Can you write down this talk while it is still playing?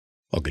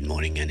Well, good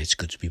morning, and it's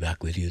good to be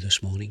back with you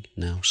this morning.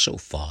 Now, so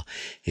far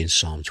in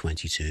Psalm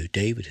 22,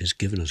 David has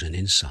given us an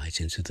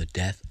insight into the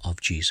death of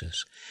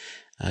Jesus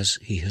as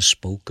he has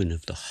spoken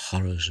of the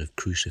horrors of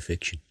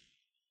crucifixion.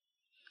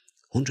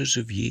 Hundreds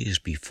of years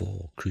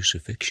before,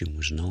 crucifixion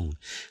was known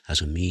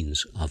as a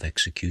means of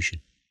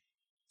execution.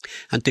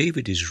 And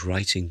David is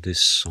writing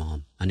this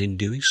psalm, and in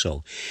doing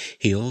so,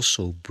 he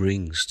also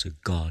brings to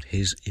God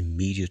his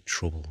immediate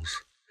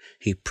troubles.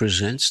 He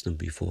presents them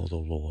before the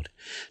Lord,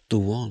 the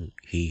one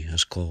he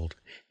has called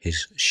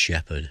his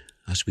shepherd,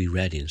 as we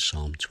read in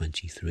Psalm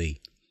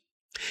 23.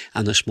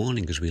 And this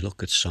morning, as we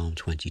look at Psalm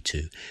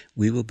 22,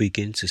 we will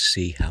begin to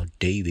see how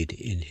David,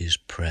 in his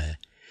prayer,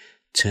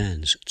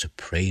 turns to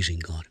praising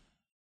God.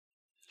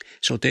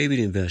 So David,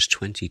 in verse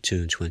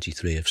 22 and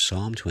 23 of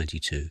Psalm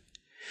 22,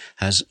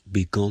 has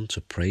begun to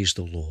praise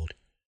the Lord,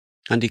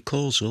 and he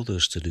calls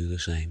others to do the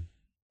same.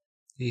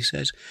 He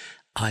says,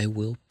 "I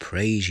will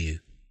praise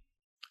you."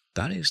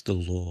 That is the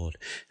Lord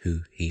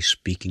who he's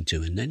speaking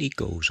to. And then he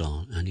goes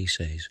on and he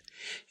says,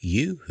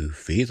 "You who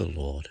fear the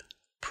Lord,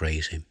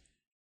 praise him."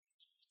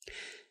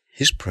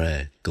 His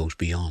prayer goes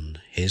beyond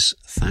his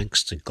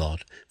thanks to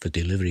God for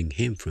delivering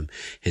him from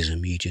his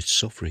immediate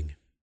suffering.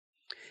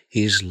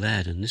 He is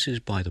led, and this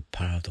is by the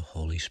power of the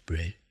Holy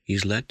Spirit,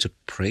 he's led to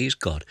praise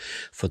God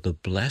for the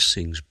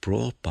blessings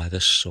brought by the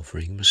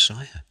suffering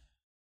Messiah.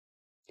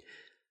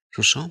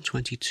 So Psalm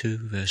 22,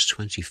 verse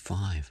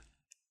 25,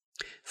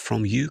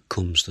 "From you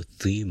comes the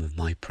theme of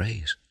my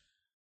praise.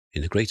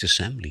 In the great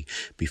assembly,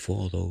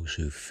 before those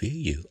who fear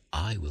you,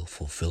 I will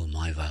fulfill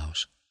my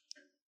vows."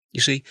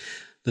 You see,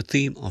 the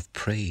theme of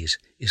praise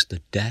is the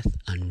death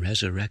and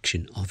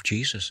resurrection of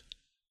Jesus.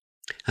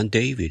 And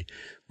David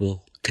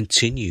will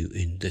continue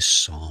in this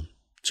psalm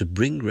to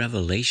bring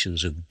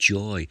revelations of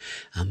joy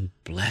and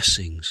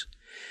blessings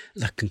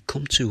that can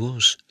come to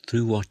us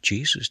through what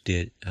Jesus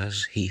did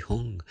as he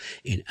hung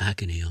in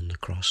agony on the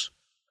cross.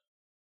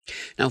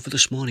 Now, for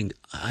this morning,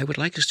 I would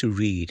like us to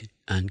read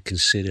and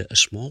consider a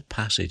small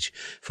passage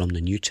from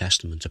the New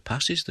Testament, a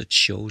passage that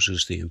shows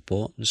us the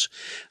importance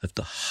of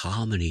the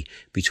harmony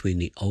between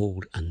the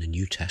Old and the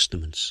New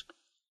Testaments.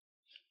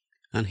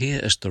 And here,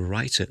 as the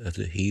writer of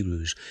the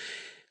Hebrews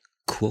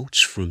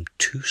quotes from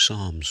two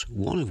Psalms,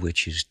 one of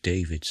which is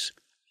David's,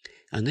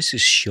 and this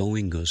is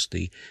showing us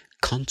the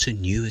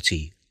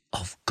continuity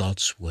of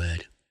God's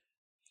Word.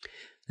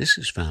 This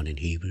is found in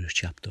Hebrews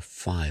chapter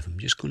 5. I'm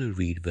just going to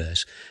read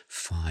verse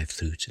 5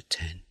 through to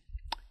 10.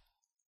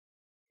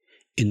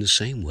 "In the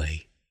same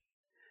way,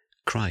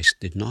 Christ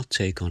did not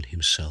take on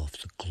himself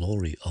the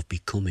glory of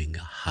becoming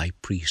a high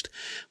priest,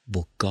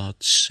 but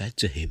God said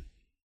to him,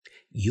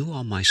 'You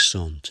are my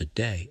son,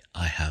 today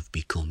I have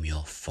become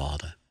your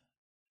father.'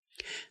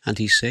 And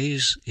he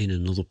says in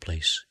another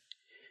place,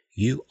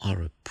 'You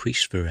are a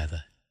priest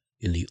forever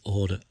in the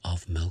order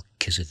of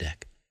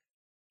Melchizedek.'"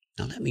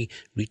 Now let me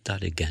read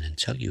that again and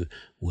tell you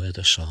where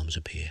the Psalms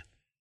appear.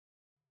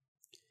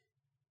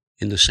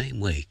 "In the same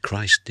way,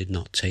 Christ did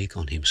not take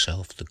on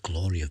himself the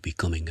glory of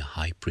becoming a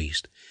high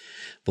priest,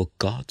 but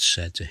God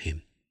said to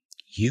him,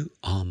 'You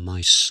are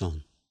my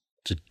son.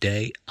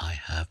 Today I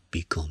have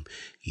become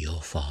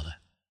your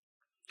father.'"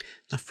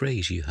 That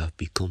phrase, "you have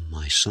become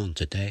my son,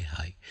 today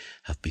I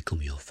have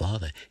become your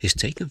father," is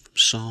taken from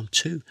Psalm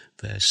 2,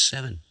 verse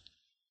 7.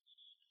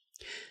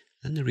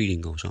 Then the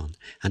reading goes on,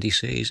 and he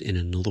says in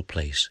another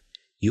place,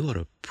 "You are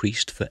a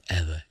priest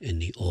forever in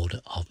the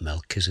order of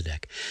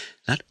Melchizedek."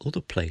 That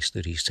other place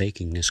that he's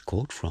taking this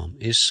quote from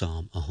is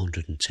Psalm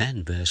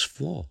 110, verse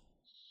 4.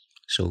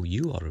 So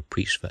 "you are a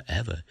priest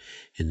forever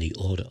in the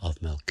order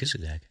of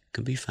Melchizedek"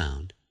 can be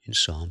found in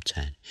Psalm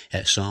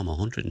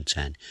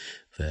 110,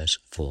 verse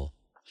 4.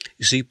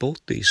 You see,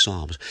 both these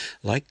Psalms,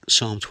 like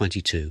Psalm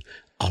 22,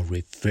 are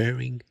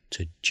referring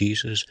to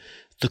Jesus,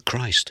 the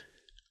Christ,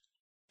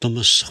 the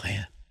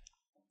Messiah.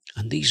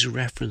 And these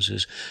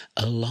references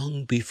are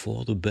long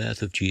before the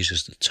birth of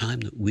Jesus, the time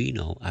that we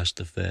know as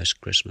the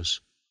first Christmas.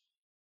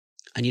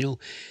 And you know,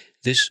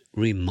 this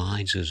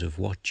reminds us of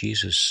what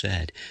Jesus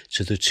said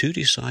to the two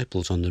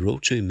disciples on the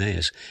road to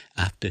Emmaus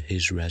after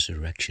his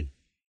resurrection.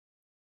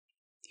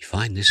 You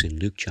find this in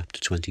Luke chapter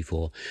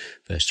 24,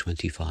 verse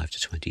 25 to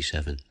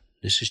 27.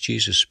 This is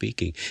Jesus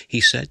speaking. He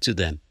said to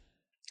them,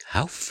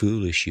 "How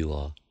foolish you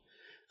are,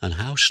 and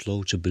how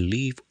slow to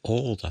believe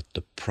all that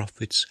the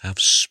prophets have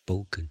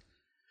spoken.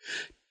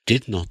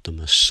 Did not the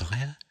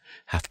Messiah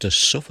have to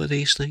suffer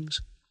these things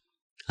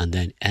and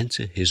then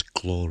enter his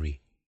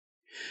glory?"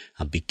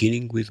 And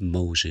beginning with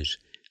Moses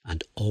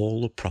and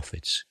all the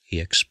prophets,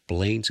 he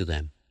explained to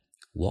them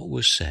what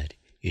was said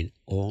in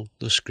all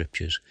the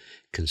scriptures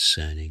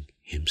concerning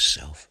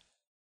himself.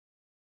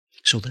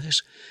 So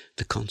there's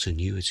the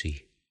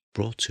continuity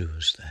brought to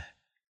us there.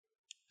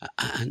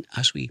 And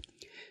as we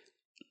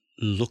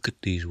look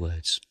at these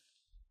words,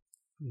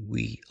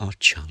 we are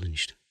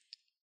challenged.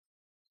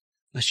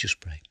 Let's just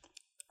pray.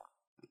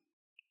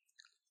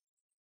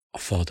 Oh,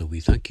 Father,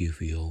 we thank you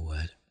for your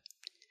word.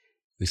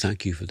 We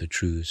thank you for the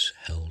truths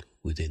held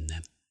within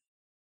them.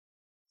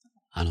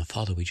 And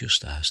Father, we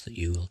just ask that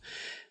you will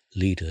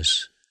lead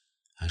us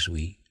as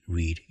we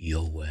read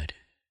your word,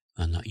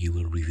 and that you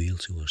will reveal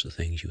to us the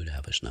things you would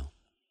have us know.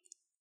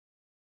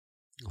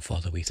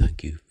 Father, we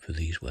thank you for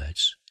these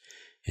words.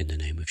 In the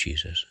name of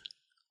Jesus.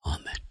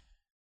 Amen.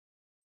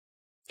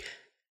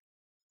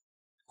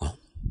 Well,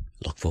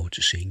 look forward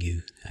to seeing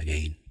you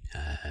again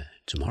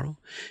tomorrow.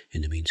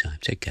 In the meantime,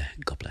 take care.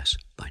 God bless.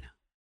 Bye now.